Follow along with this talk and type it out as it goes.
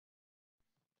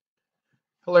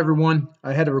Hello, everyone.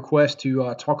 I had a request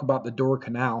to talk about the Dora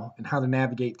Canal and how to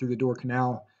navigate through the Dora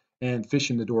Canal and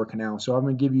fish in the Dora Canal. So I'm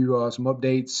going to give you some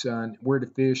updates on where to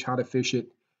fish, how to fish it.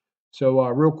 So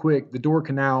real quick, the Dora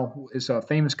Canal is a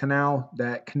famous canal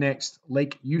that connects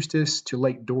Lake Eutis to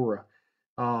Lake Dora.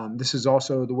 This is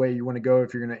also the way you want to go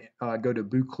if you're going to go to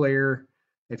Beauclair,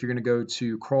 if you're going to go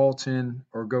to Carlton,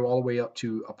 or go all the way up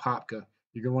to Apopka.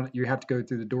 You have to go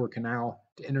through the Dora Canal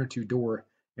to enter to Dora.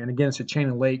 And again, it's a chain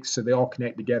of lakes, so they all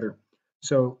connect together.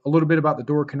 So a little bit about the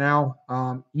Dora Canal.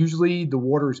 Usually the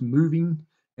water is moving,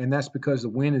 and that's because the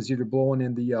wind is either blowing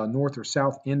in the north or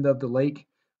south end of the lake,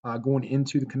 going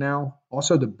into the canal.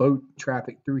 Also, the boat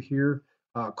traffic through here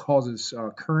causes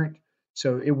current,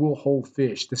 so it will hold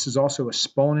fish. This is also a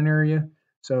spawning area,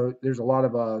 so there's a lot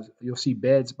of you'll see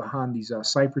beds behind these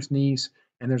cypress knees,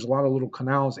 and there's a lot of little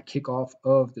canals that kick off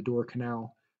of the Dora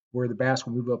Canal where the bass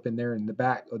will move up in there in the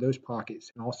back of those pockets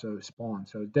and also spawn.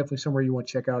 So definitely somewhere you want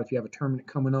to check out if you have a tournament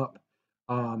coming up.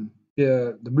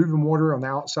 The moving water on the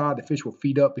outside, the fish will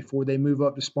feed up before they move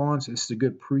up to spawn. So this is a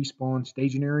good pre-spawn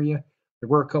staging area. There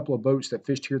were a couple of boats that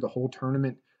fished here the whole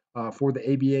tournament for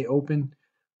the ABA Open.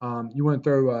 You want to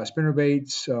throw spinner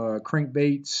baits, crank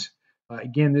baits.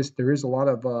 Again, there is a lot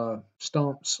of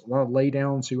stumps, a lot of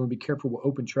laydowns, so you want to be careful with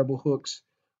open treble hooks.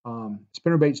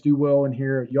 Spinner baits do well in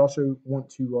here. You also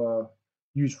want to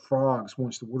use frogs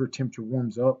once the water temperature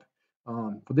warms up.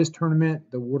 For this tournament,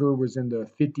 the water was in the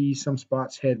 50s. Some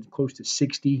spots had close to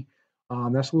 60.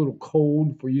 That's a little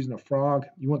cold for using a frog.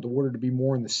 You want the water to be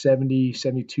more in the 70,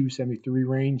 72, 73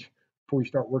 range before you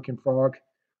start working frog.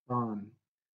 Um,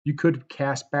 you could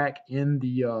cast back in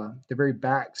the very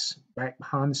back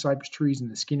behind the cypress trees in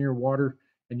the skinnier water,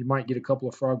 and you might get a couple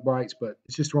of frog bites, but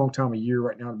it's just the wrong time of year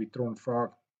right now to be throwing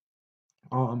frog.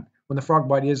 When the frog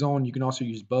bite is on, you can also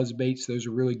use buzz baits. Those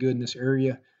are really good in this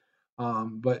area.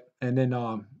 You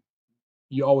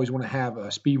always want to have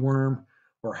a speed worm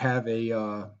or have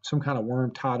a some kind of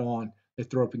worm tied on to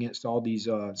throw up against all these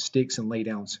sticks and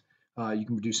laydowns. You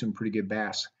can produce some pretty good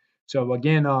bass. So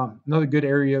again, another good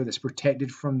area that's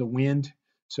protected from the wind.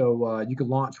 So you can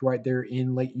launch right there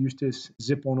in Lake Eustace,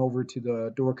 zip on over to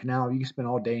the Dora Canal. You can spend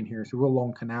all day in here. It's a real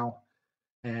long canal,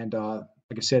 and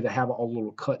like I said, I have all the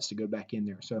little cuts to go back in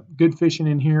there. So good fishing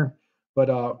in here. But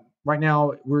right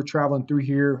now we're traveling through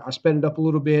here. I sped it up a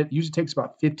little bit. It usually takes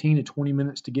about 15 to 20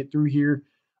 minutes to get through here.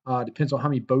 Depends on how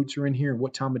many boats are in here and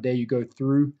what time of day you go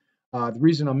through. The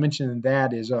reason I'm mentioning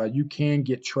that is you can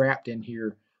get trapped in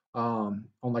here on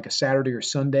like a Saturday or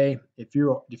Sunday. If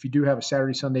you do have a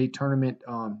Saturday Sunday tournament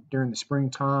during the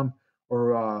springtime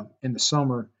or in the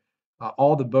summer,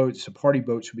 all the boats, the party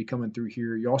boats, will be coming through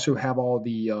here. You also have all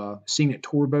the scenic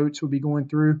tour boats will be going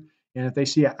through. And if they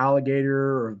see an alligator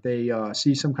or if they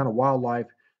see some kind of wildlife,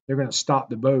 they're going to stop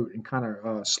the boat and kind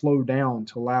of slow down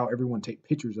to allow everyone to take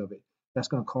pictures of it. That's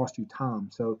going to cost you time.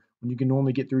 So when you can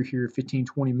normally get through here 15,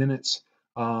 20 minutes,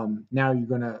 now you're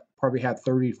going to probably have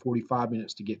 30 to 45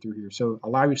 minutes to get through here. So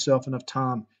allow yourself enough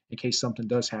time in case something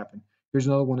does happen. Here's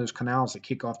another one of those canals that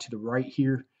kick off to the right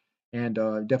here, and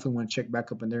definitely want to check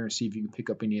back up in there and see if you can pick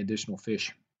up any additional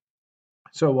fish.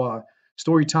 So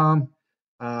story time.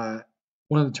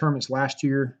 One of the tournaments last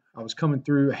year, I was coming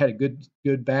through. I had a good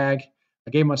bag.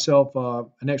 I gave myself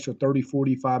an extra 30,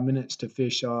 45 minutes to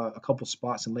fish a couple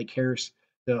spots in Lake Harris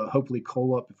to hopefully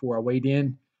coal up before I weighed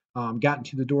in. Got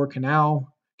into the Dora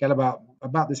Canal, got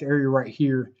about this area right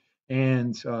here,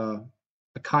 and a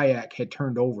kayak had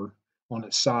turned over on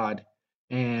its side,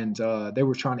 and they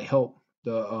were trying to help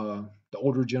the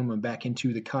older gentleman back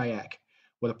into the kayak.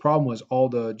 Well, the problem was all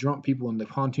the drunk people in the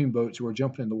pontoon boats who were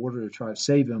jumping in the water to try to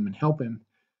save him and help him.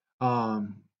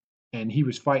 Um, and he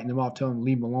was fighting them off, telling them to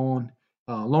leave him alone.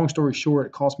 Long story short,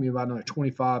 it cost me about another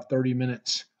 25, 30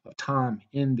 minutes of time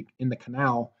in the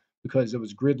canal because it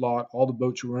was gridlock. All the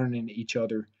boats were running into each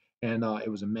other, and it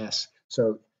was a mess.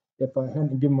 So if I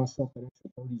hadn't given myself that extra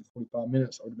 30 to 45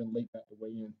 minutes, I would have been late back to weigh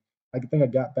in. I think I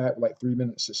got back with like 3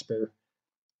 minutes to spare.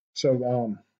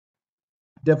 So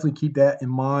definitely keep that in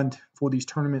mind for these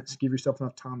tournaments. Give yourself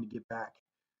enough time to get back.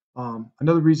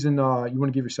 Another reason you want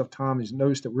to give yourself time is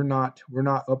notice that we're not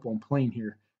up on plane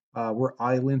here. We're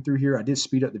idling through here. I did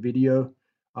speed up the video,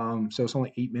 so it's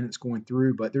only 8 minutes going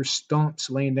through. But there's stumps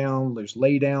laying down. There's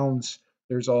laydowns.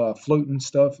 There's floating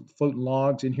stuff, floating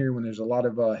logs in here when there's a lot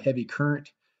of heavy current.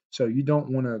 So you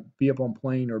don't want to be up on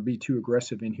plane or be too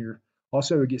aggressive in here.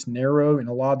 Also, it gets narrow in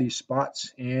a lot of these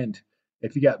spots, and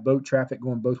if you got boat traffic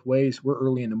going both ways, we're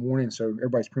early in the morning, so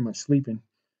everybody's pretty much sleeping.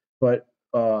 But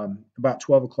about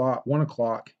 12 o'clock, 1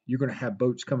 o'clock, you're going to have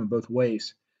boats coming both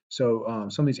ways. So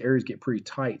some of these areas get pretty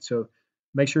tight. So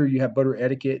Make sure you have boater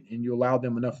etiquette and you allow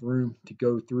them enough room to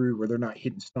go through where they're not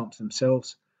hitting stumps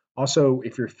themselves. Also,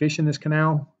 if you're fishing this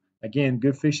canal, again,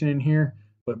 good fishing in here,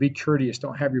 but be courteous.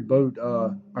 Don't have your boat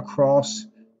across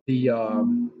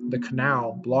the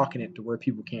canal, blocking it to where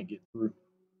people can't get through.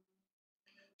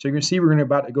 So you're gonna see we're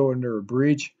about to go under a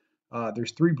bridge.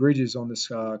 There's 3 bridges on this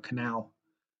canal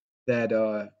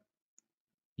that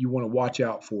you want to watch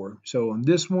out for. So on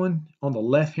this one, on the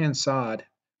left-hand side,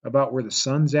 about where the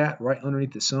sun's at, right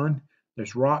underneath the sun,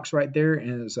 there's rocks right there,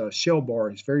 and there's a shell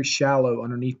bar. It's very shallow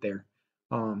underneath there.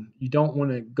 You don't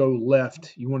want to go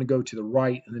left. You want to go to the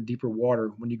right in the deeper water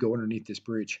when you go underneath this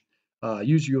bridge.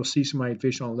 Usually you'll see somebody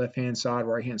fishing on the left-hand side,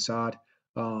 right-hand side.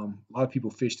 A lot of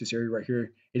people fish this area right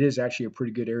here. It is actually a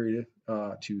pretty good area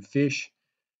to fish,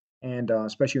 and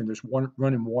especially when there's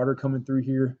running water coming through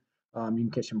here, you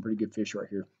can catch some pretty good fish right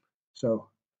here. So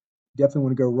definitely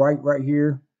want to go right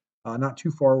here, not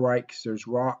too far right because there's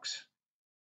rocks.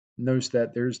 Notice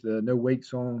that there's the no wake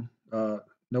zone,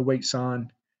 no wake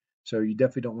sign. So you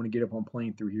definitely don't want to get up on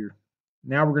plane through here.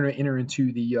 Now we're going to enter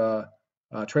into the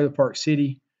trailer park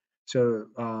city. So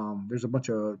there's a bunch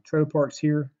of trailer parks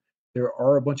here. There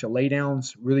are a bunch of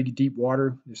laydowns, really deep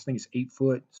water. This thing is 8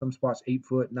 foot, some spots 8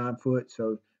 foot, 9 foot.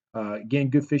 So again,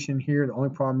 good fishing here. The only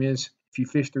problem is if you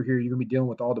fish through here, you're going to be dealing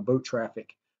with all the boat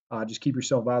traffic. Just keep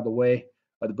yourself out of the way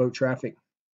of the boat traffic.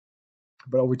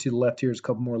 But over to the left here is a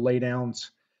couple more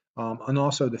laydowns. And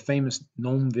also the famous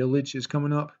Gnome Village is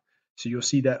coming up. So you'll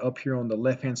see that up here on the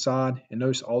left-hand side. And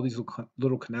notice all these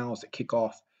little canals that kick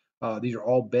off. These are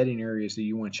all bedding areas that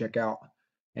you want to check out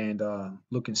and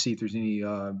look and see if there's any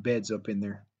beds up in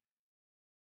there.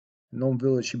 Gnome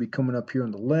Village should be coming up here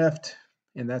on the left.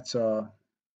 And that's probably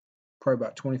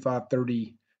about 25,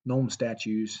 30 gnome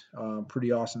statues.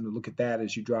 Pretty awesome to look at that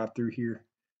as you drive through here.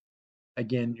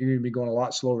 Again, you're going to be going a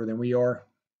lot slower than we are.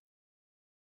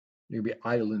 You're going to be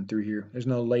idling through here. There's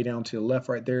no lay down to the left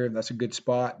right there. That's a good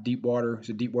spot. Deep water. It's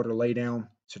a deep water lay down.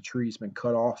 It's a tree that's been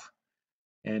cut off,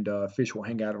 and fish will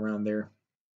hang out around there.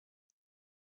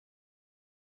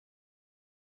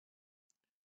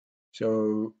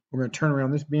 So we're going to turn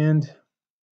around this bend.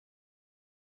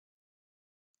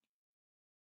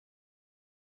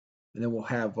 And then we'll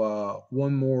have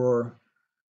one more.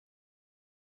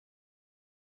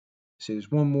 See,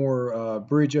 there's one more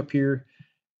bridge up here.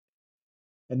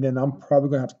 And then I'm probably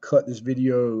going to have to cut this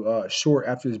video short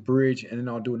after this bridge, and then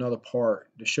I'll do another part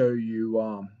to show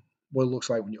you what it looks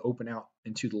like when you open out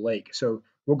into the lake. So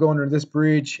we'll go under this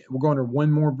bridge. We'll go under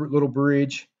one more little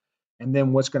bridge, and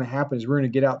then what's going to happen is we're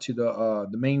going to get out to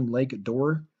the main Lake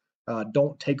Dora.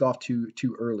 Don't take off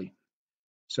too early.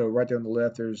 So right there on the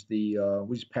left, there's the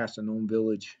we just passed the Gnome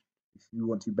Village. If you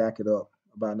want to back it up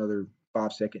about another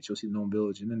 5 seconds, you'll see the Gnome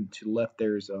Village, and then to the left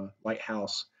there's a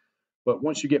lighthouse. But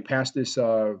once you get past this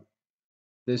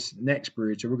this next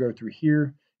bridge, so we'll go through here,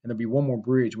 and there'll be one more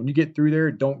bridge. When you get through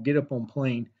there, don't get up on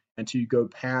plane until you go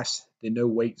past the no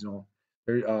wake zone.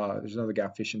 There's another guy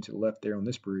fishing to the left there on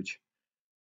this bridge.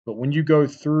 But when you go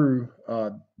through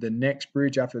the next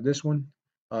bridge after this one,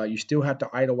 you still have to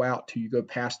idle out till you go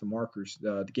past the markers.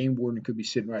 The game warden could be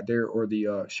sitting right there, or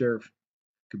the sheriff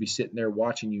could be sitting there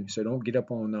watching you. So don't get up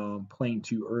on plane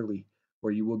too early, or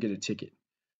you will get a ticket.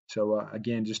 So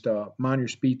again, just mind your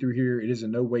speed through here. It is a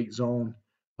no wake zone.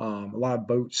 A lot of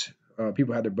boats,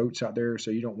 people have their boats out there, so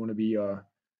you don't want to be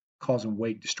causing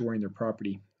wake, destroying their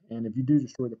property. And if you do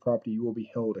destroy the property, you will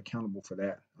be held accountable for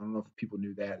that. I don't know if people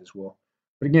knew that as well.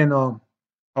 But again,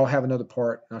 I'll have another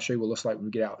part, and I'll show you what it looks like when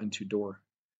we get out into Dora.